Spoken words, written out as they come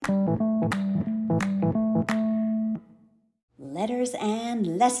Letters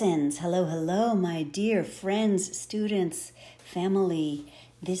and lessons. Hello, hello, my dear friends, students, family.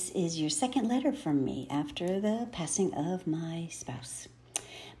 This is your second letter from me after the passing of my spouse.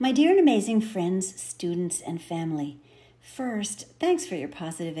 My dear and amazing friends, students, and family. First, thanks for your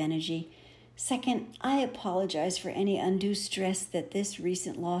positive energy. Second, I apologize for any undue stress that this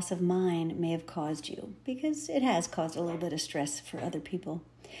recent loss of mine may have caused you, because it has caused a little bit of stress for other people.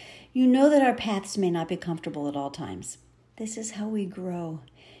 You know that our paths may not be comfortable at all times. This is how we grow.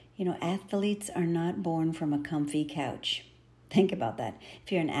 Athletes are not born from a comfy couch. Think about that.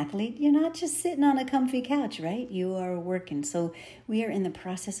 If you're an athlete, you're not just sitting on a comfy couch, right? You are working. So we are in the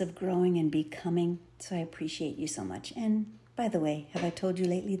process of growing and becoming. So I appreciate you so much. And by the way, have I told you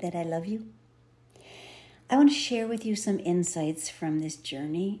lately that I love you? I want to share with you some insights from this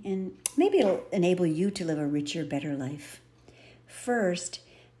journey, and maybe it'll enable you to live a richer, better life. First,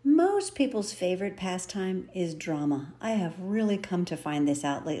 most people's favorite pastime is drama. I have really come to find this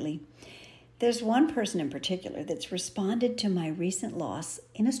out lately. There's one person in particular that's responded to my recent loss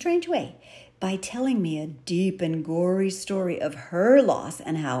in a strange way by telling me a deep and gory story of her loss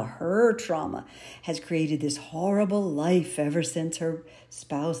and how her trauma has created this horrible life ever since her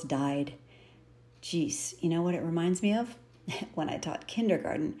spouse died. Geez, you know what it reminds me of? When I taught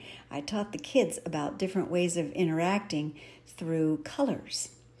kindergarten, I taught the kids about different ways of interacting through colors.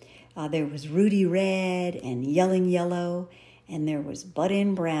 There was Rudy Red and Yelling Yellow, and there was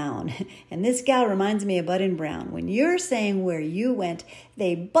Button Brown. And this gal reminds me of Button Brown. When you're saying where you went,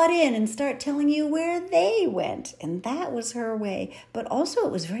 they butt in and start telling you where they went. And that was her way. But also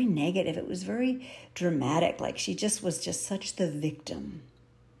it was very negative. It was very dramatic, like she just was just such the victim.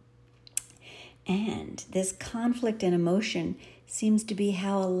 And this conflict and emotion seems to be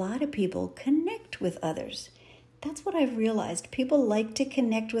how a lot of people connect with others. That's what I've realized. People like to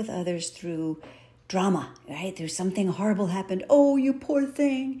connect with others through drama, right? Through something horrible happened. Oh, you poor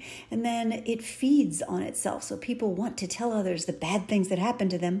thing. And then it feeds on itself. So people want to tell others the bad things that happened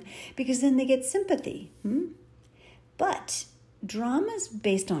to them because then they get sympathy. But drama is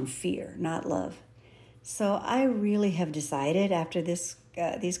based on fear, not love. So I really have decided after these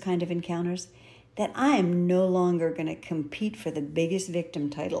kind of encounters that I am no longer going to compete for the biggest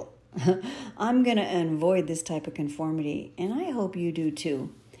victim title. I'm going to avoid this type of conformity, and I hope you do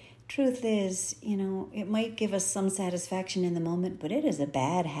too. Truth is, it might give us some satisfaction in the moment, but it is a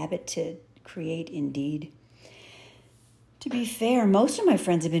bad habit to create indeed. To be fair, most of my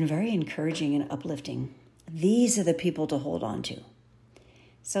friends have been very encouraging and uplifting. These are the people to hold on to.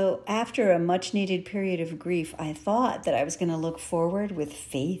 So after a much-needed period of grief, I thought that I was going to look forward with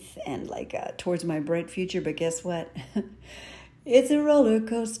faith and towards my bright future, but guess what? It's a roller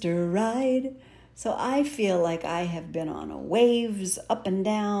coaster ride. So I feel like I have been on waves up and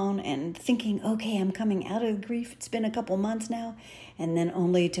down and thinking, okay, I'm coming out of grief. It's been a couple months now. And then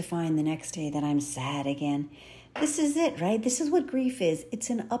only to find the next day that I'm sad again. This is it, right? This is what grief is.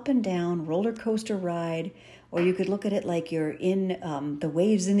 It's an up and down roller coaster ride. Or you could look at it like you're in the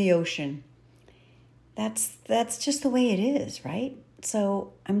waves in the ocean. That's just the way it is, right?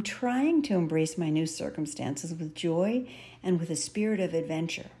 So I'm trying to embrace my new circumstances with joy and with a spirit of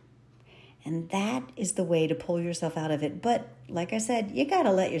adventure. And that is the way to pull yourself out of it. But like I said, you got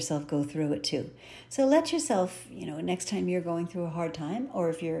to let yourself go through it too. So let yourself, next time you're going through a hard time,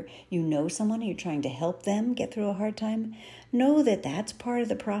 or if you know someone and you're trying to help them get through a hard time, know that that's part of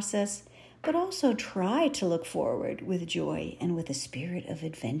the process, but also try to look forward with joy and with a spirit of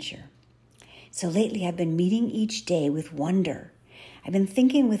adventure. So lately I've been meeting each day with wonder. I've been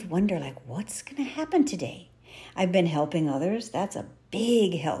thinking with wonder, what's going to happen today? I've been helping others. That's a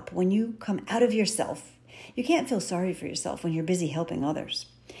big help. When you come out of yourself, you can't feel sorry for yourself when you're busy helping others.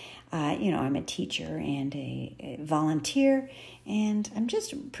 I'm a teacher and a volunteer, and I'm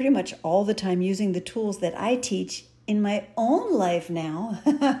just pretty much all the time using the tools that I teach in my own life now.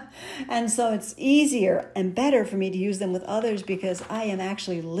 And so it's easier and better for me to use them with others because I am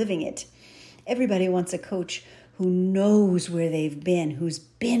actually living it. Everybody wants a coach who knows where they've been, who's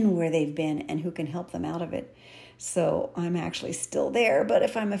been where they've been, and who can help them out of it. So I'm actually still there, but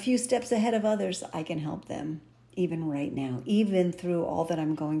if I'm a few steps ahead of others, I can help them even right now, even through all that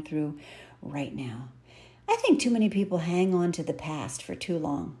I'm going through right now. I think too many people hang on to the past for too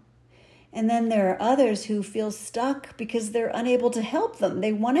long. And then there are others who feel stuck because they're unable to help them.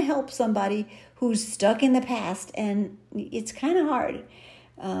 They want to help somebody who's stuck in the past, and it's kind of hard.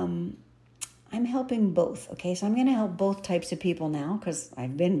 I'm helping both, okay? So I'm going to help both types of people now because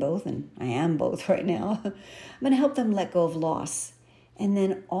I've been both and I am both right now. I'm going to help them let go of loss and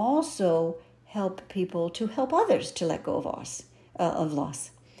then also help people to help others to let go of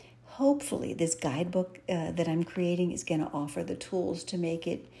loss. hopefully this guidebook that I'm creating is going to offer the tools to make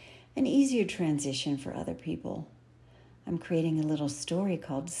it an easier transition for other people. I'm creating a little story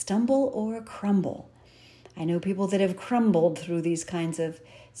called Stumble or Crumble. I know people that have crumbled through these kinds of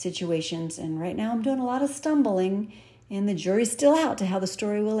situations, and right now I'm doing a lot of stumbling, and the jury's still out to how the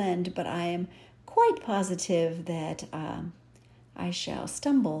story will end, but I am quite positive that I shall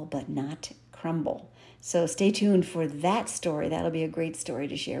stumble but not crumble. So stay tuned for that story. That'll be a great story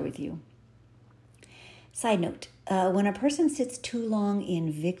to share with you. Side note, when a person sits too long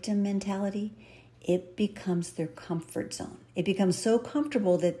in victim mentality, it becomes their comfort zone. It becomes so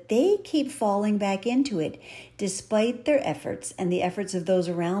comfortable that they keep falling back into it despite their efforts and the efforts of those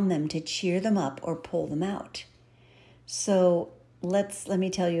around them to cheer them up or pull them out. So let me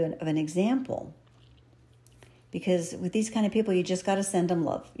tell you of an example. Because with these kind of people, you just got to send them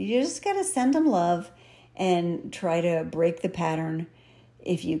love. You just got to send them love and try to break the pattern.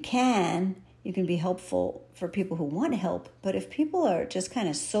 If you can be helpful for people who want help. But if people are just kind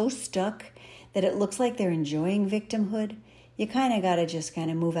of so stuck that it looks like they're enjoying victimhood, you kind of got to just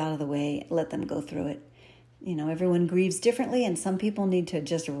kind of move out of the way, let them go through it. You know, everyone grieves differently, and some people need to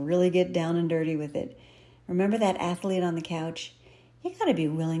just really get down and dirty with it. Remember that athlete on the couch? You got to be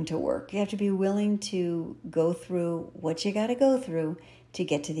willing to work. You have to be willing to go through what you got to go through to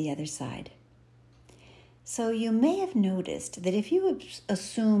get to the other side. So you may have noticed that if you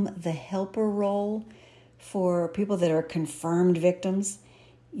assume the helper role for people that are confirmed victims,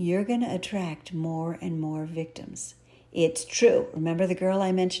 you're going to attract more and more victims. It's true. Remember the girl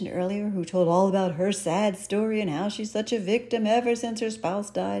I mentioned earlier who told all about her sad story and how she's such a victim ever since her spouse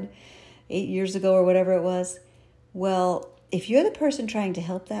died 8 years ago or whatever it was? Well, if you're the person trying to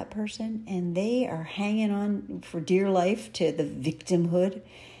help that person and they are hanging on for dear life to the victimhood,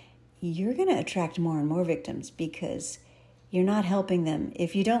 you're going to attract more and more victims because you're not helping them.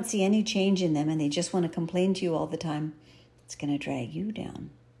 If you don't see any change in them and they just want to complain to you all the time, it's going to drag you down.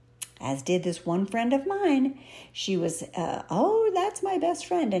 As did this one friend of mine. She was, that's my best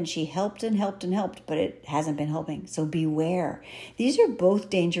friend. And she helped and helped and helped, but it hasn't been helping. So beware. These are both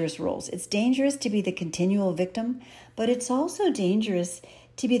dangerous roles. It's dangerous to be the continual victim, but it's also dangerous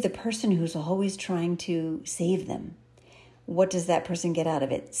to be the person who's always trying to save them. What does that person get out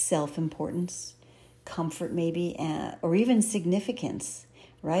of it? Self-importance, comfort maybe, or even significance,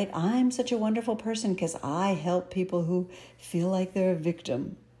 right? I'm such a wonderful person because I help people who feel like they're a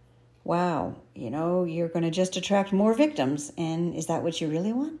victim. Wow, you're going to just attract more victims. And is that what you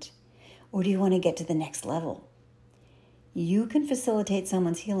really want? Or do you want to get to the next level? You can facilitate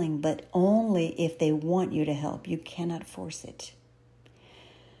someone's healing, but only if they want you to help. You cannot force it.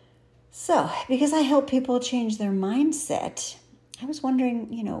 So, because I help people change their mindset, I was wondering,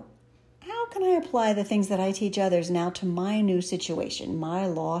 how can I apply the things that I teach others now to my new situation, my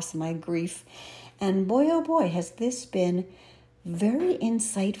loss, my grief? And boy, oh boy, has this been very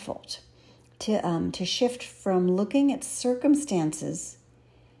insightful to shift from looking at circumstances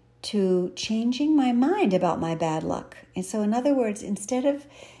to changing my mind about my bad luck. And so in other words, instead of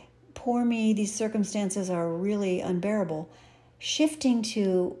poor me, these circumstances are really unbearable, shifting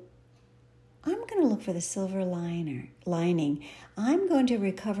to I'm going to look for the silver lining. I'm going to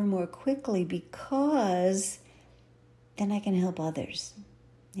recover more quickly because then I can help others.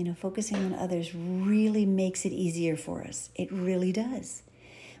 Focusing on others really makes it easier for us. It really does.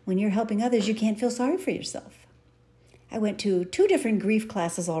 When you're helping others, you can't feel sorry for yourself. I went to 2 different grief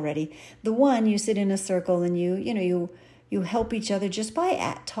classes already. The one, you sit in a circle and you help each other just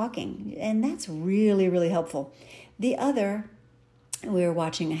by talking, and that's really, really helpful. The other, we were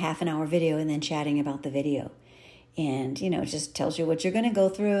watching a half-an-hour video and then chatting about the video. And, it just tells you what you're going to go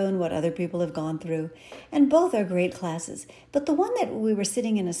through and what other people have gone through. And both are great classes. But the one that we were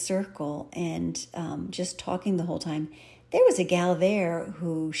sitting in a circle and just talking the whole time, there was a gal there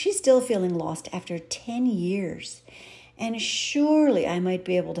who she's still feeling lost after 10 years. And surely I might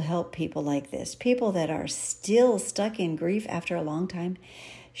be able to help people like this, people that are still stuck in grief after a long time.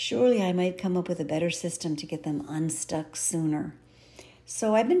 Surely I might come up with a better system to get them unstuck sooner.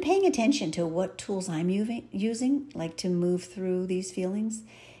 So I've been paying attention to what tools I'm using, like to move through these feelings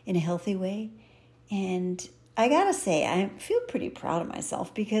in a healthy way. And I gotta say, I feel pretty proud of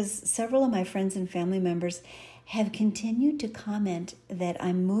myself because several of my friends and family members have continued to comment that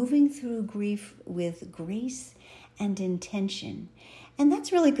I'm moving through grief with grace and intention. And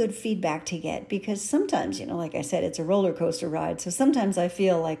that's really good feedback to get because sometimes, like I said, it's a roller coaster ride. So sometimes I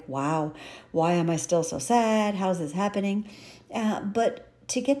feel like, wow, why am I still so sad? How's this happening? But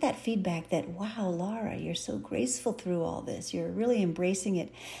to get that feedback that, wow, Laura, you're so graceful through all this. You're really embracing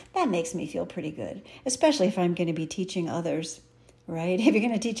it. That makes me feel pretty good, especially if I'm going to be teaching others right? If you're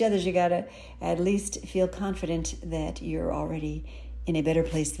going to teach others, you got to at least feel confident that you're already in a better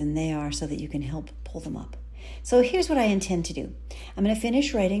place than they are so that you can help pull them up. So here's what I intend to do. I'm going to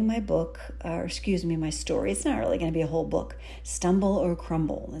finish writing my book, my story. It's not really going to be a whole book. Stumble or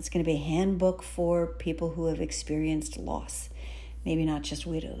Crumble. It's going to be a handbook for people who have experienced loss. Maybe not just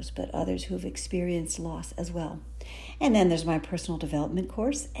widows, but others who have experienced loss as well. And then there's my personal development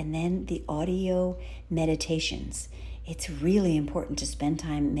course, and then the audio meditations. It's really important to spend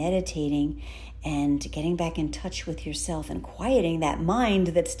time meditating and getting back in touch with yourself and quieting that mind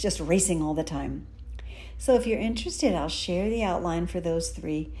that's just racing all the time. So if you're interested, I'll share the outline for those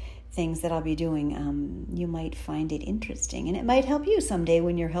 3 things that I'll be doing. You might find it interesting, and it might help you someday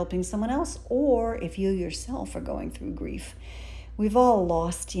when you're helping someone else, or if you yourself are going through grief. We've all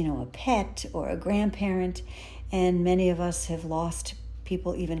lost, a pet or a grandparent, and many of us have lost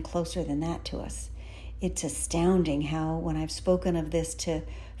people even closer than that to us. It's astounding how, when I've spoken of this to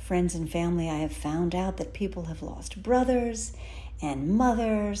friends and family, I have found out that people have lost brothers and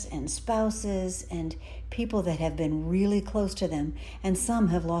mothers and spouses and people that have been really close to them, and some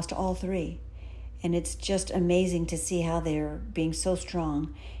have lost all 3. And it's just amazing to see how they're being so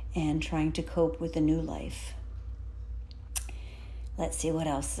strong and trying to cope with the new life. Let's see, what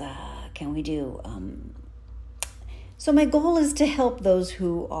else can we do? So my goal is to help those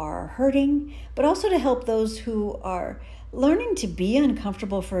who are hurting, but also to help those who are learning to be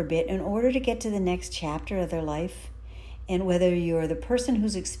uncomfortable for a bit in order to get to the next chapter of their life. And whether you're the person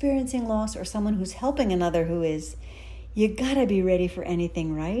who's experiencing loss or someone who's helping another who is, you gotta be ready for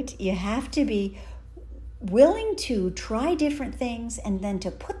anything, right? You have to be willing to try different things and then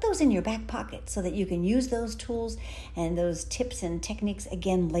to put those in your back pocket so that you can use those tools and those tips and techniques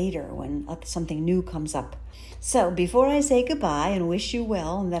again later when something new comes up. So before I say goodbye and wish you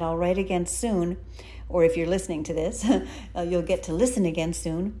well and that I'll write again soon, or if you're listening to this, you'll get to listen again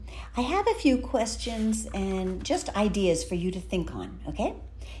soon, I have a few questions and just ideas for you to think on, okay?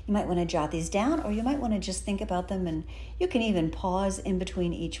 You might want to jot these down, or you might want to just think about them, and you can even pause in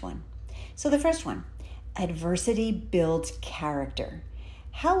between each one. So the first one, adversity builds character.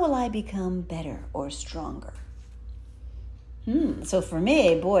 How will I become better or stronger? So for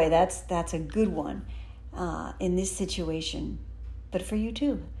me, boy, that's a good one in this situation. But for you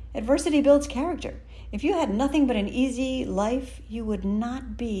too, adversity builds character. If you had nothing but an easy life, you would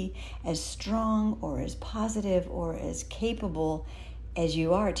not be as strong or as positive or as capable as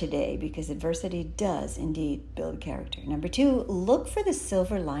you are today, because adversity does indeed build character. Number 2, look for the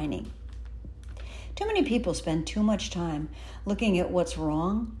silver lining. Too many people spend too much time looking at what's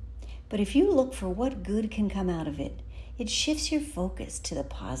wrong, but if you look for what good can come out of it, it shifts your focus to the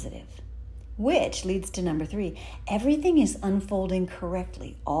positive. Which leads to number 3, everything is unfolding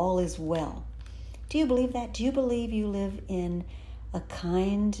correctly. All is well. Do you believe that? Do you believe you live in a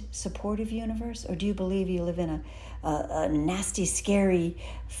kind, supportive universe? Or do you believe you live in a nasty, scary,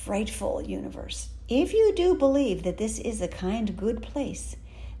 frightful universe? If you do believe that this is a kind, good place,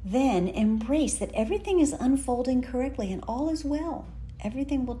 then embrace that everything is unfolding correctly and all is well.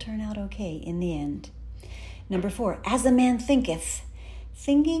 Everything will turn out okay in the end. Number 4, as a man thinketh.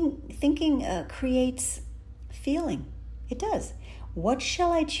 Thinking creates feeling. It does. What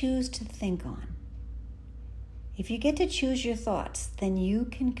shall I choose to think on? If you get to choose your thoughts, then you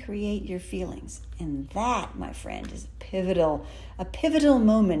can create your feelings. And that, my friend, is a pivotal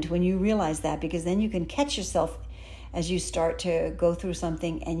moment when you realize that, because then you can catch yourself as you start to go through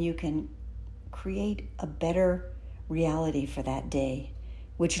something and you can create a better reality for that day,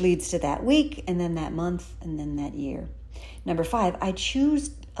 which leads to that week and then that month and then that year. Number 5, I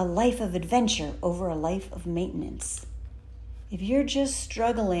choose a life of adventure over a life of maintenance. If you're just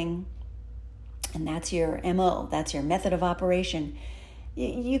struggling, and that's your MO, that's your method of operation,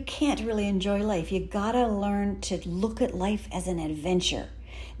 you can't really enjoy life. You gotta learn to look at life as an adventure.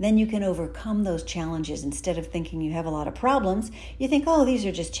 Then you can overcome those challenges. Instead of thinking you have a lot of problems, you think, oh, these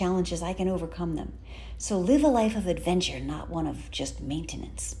are just challenges, I can overcome them. So live a life of adventure, not one of just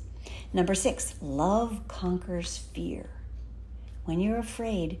maintenance. Number 6, love conquers fear. When you're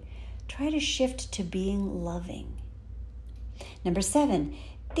afraid, try to shift to being loving. Number 7,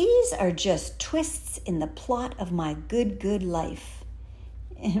 these are just twists in the plot of my good life.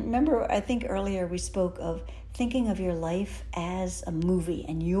 And remember, I think earlier we spoke of thinking of your life as a movie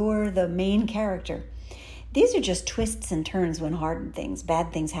and you're the main character. These are just twists and turns when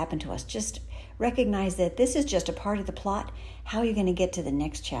bad things happen to us. Just recognize that this is just a part of the plot. How are you going to get to the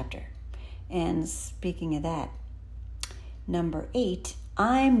next chapter? And speaking of that, number 8,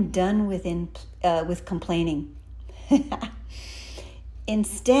 I'm done with complaining.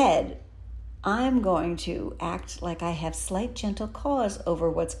 Instead, I'm going to act like I have slight gentle cause over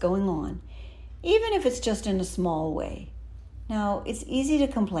what's going on, even if it's just in a small way. Now, it's easy to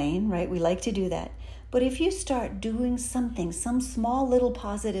complain, right? We like to do that. But if you start doing something, some small little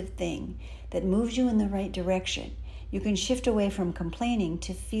positive thing that moves you in the right direction, you can shift away from complaining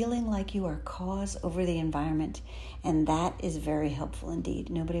to feeling like you are cause over the environment. And that is very helpful indeed.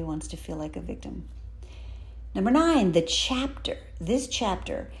 Nobody wants to feel like a victim. Number 9, the chapter. This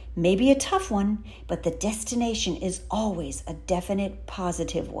chapter may be a tough one, but the destination is always a definite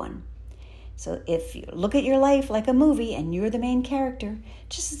positive one. So if you look at your life like a movie and you're the main character,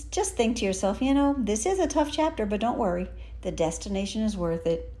 just think to yourself, this is a tough chapter, but don't worry. The destination is worth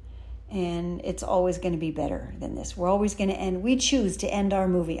it. And it's always going to be better than this. We choose to end our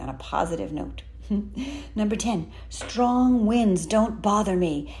movie on a positive note. Number 10, strong winds don't bother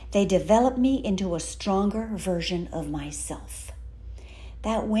me. They develop me into a stronger version of myself.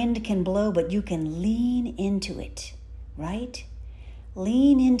 That wind can blow, but you can lean into it, right?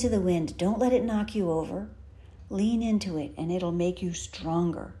 Lean into the wind. Don't let it knock you over. Lean into it, and it'll make you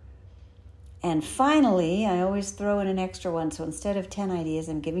stronger. And finally, I always throw in an extra one. So instead of 10 ideas,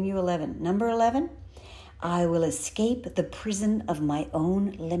 I'm giving you 11. Number 11, I will escape the prison of my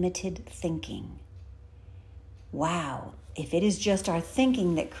own limited thinking. Wow. If it is just our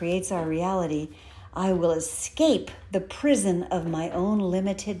thinking that creates our reality, I will escape the prison of my own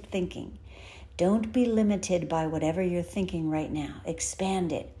limited thinking. Don't be limited by whatever you're thinking right now.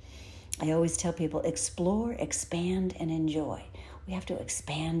 Expand it. I always tell people, explore, expand, and enjoy. We have to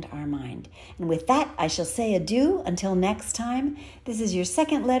expand our mind. And with that, I shall say adieu until next time. This is your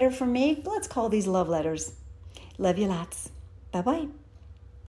second letter from me. Let's call these love letters. Love you lots. Bye-bye.